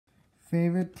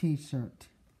favorite t-shirt.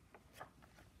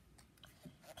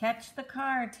 Catch the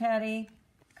car, Teddy.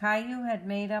 Calliou had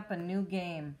made up a new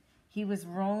game. He was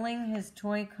rolling his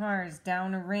toy cars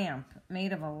down a ramp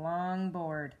made of a long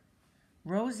board.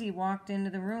 Rosie walked into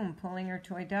the room pulling her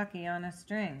toy ducky on a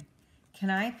string. "Can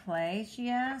I play?" she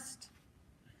asked.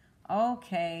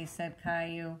 "Okay," said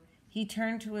Calliou. He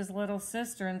turned to his little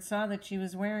sister and saw that she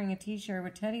was wearing a t-shirt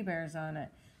with teddy bears on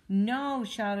it. "No,"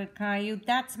 shouted Calliou,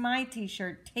 "that's my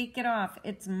t-shirt. Take it off.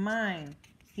 It's mine."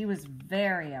 He was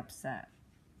very upset.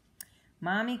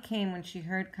 Mommy came when she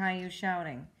heard Calliou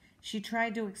shouting. She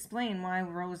tried to explain why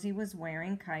Rosie was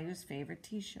wearing Calliou's favorite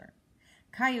t-shirt.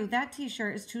 "Calliou, that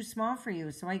t-shirt is too small for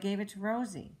you, so I gave it to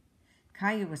Rosie."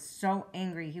 Calliou was so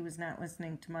angry he was not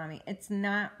listening to Mommy. "It's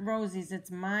not Rosie's, it's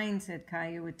mine," said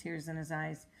Calliou with tears in his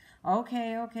eyes.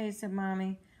 Okay, said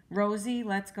Mommy. "Rosie,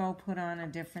 let's go put on a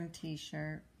different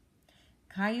t-shirt."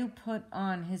 Calliou put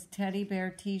on his teddy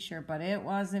bear t-shirt, but it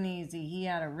wasn't easy. He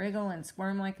had to wriggle and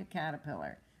squirm like a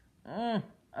caterpillar.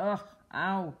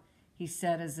 Ow, he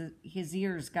said as his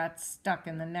ears got stuck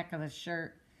in the neck of the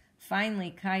shirt.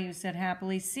 Finally, Calliou said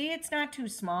happily, "See, it's not too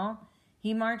small."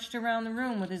 He marched around the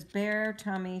room with his bare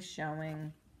tummy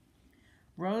showing.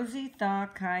 Rosie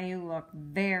thought Calliou looked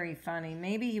very funny.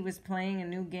 Maybe he was playing a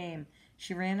new game.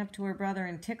 She ran up to her brother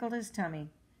and tickled his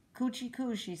tummy. "Coochie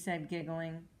coo," she said,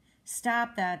 giggling.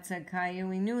 "Stop that," said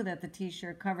Calliou. He knew that the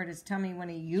t-shirt covered his tummy when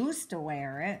he used to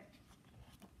wear it.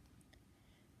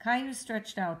 Calliou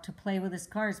stretched out to play with his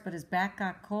cars, but his back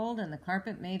got cold and the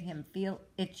carpet made him feel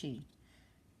itchy.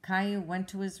 Calliou went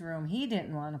to his room. He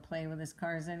didn't want to play with his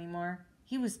cars anymore.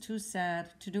 He was too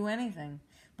sad to do anything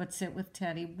but sit with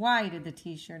Teddy. Why did the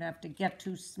t-shirt have to get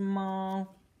too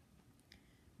small?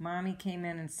 Mommy came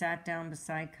in and sat down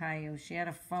beside Calliou. She had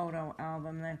a photo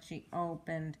album that she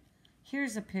opened.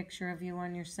 "Here's a picture of you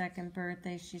on your second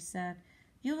birthday," she said.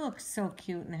 "You look so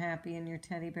cute and happy in your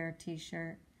teddy bear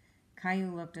t-shirt."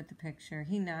 Calliou looked at the picture.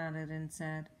 He nodded and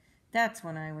said, "That's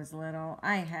when I was little.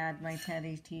 I had my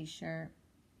teddy t-shirt."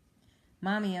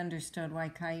 Mommy understood why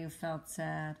Calliou felt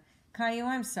sad. "Calliou,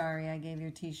 I'm sorry I gave your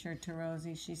t-shirt to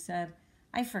Rosie," she said.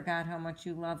 "I forgot how much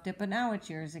you loved it, but now it's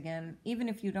yours again. Even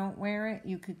if you don't wear it,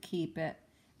 you could keep it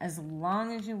as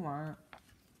long as you want."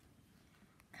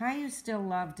 Calliou still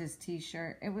loved his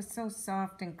t-shirt. It was so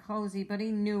soft and cozy, but he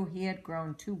knew he had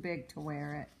grown too big to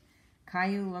wear it.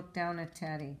 Calliou looked down at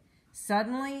Teddy.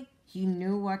 Suddenly, he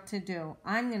knew what to do.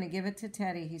 "I'm going to give it to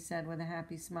Teddy," he said with a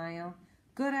happy smile.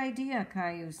 "Good idea,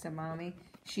 Calliou," said Mommy.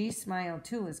 She smiled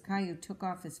too as Calliou took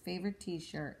off his favorite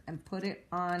t-shirt and put it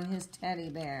on his teddy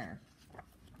bear.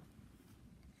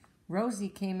 Rosie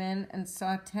came in and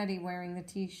saw Teddy wearing the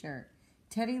t-shirt.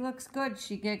 "Teddy looks good,"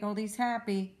 she giggled. "He's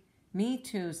happy." "Me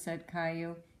too," said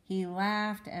Calliou. He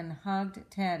laughed and hugged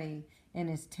Teddy in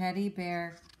his teddy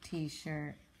bear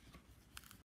t-shirt.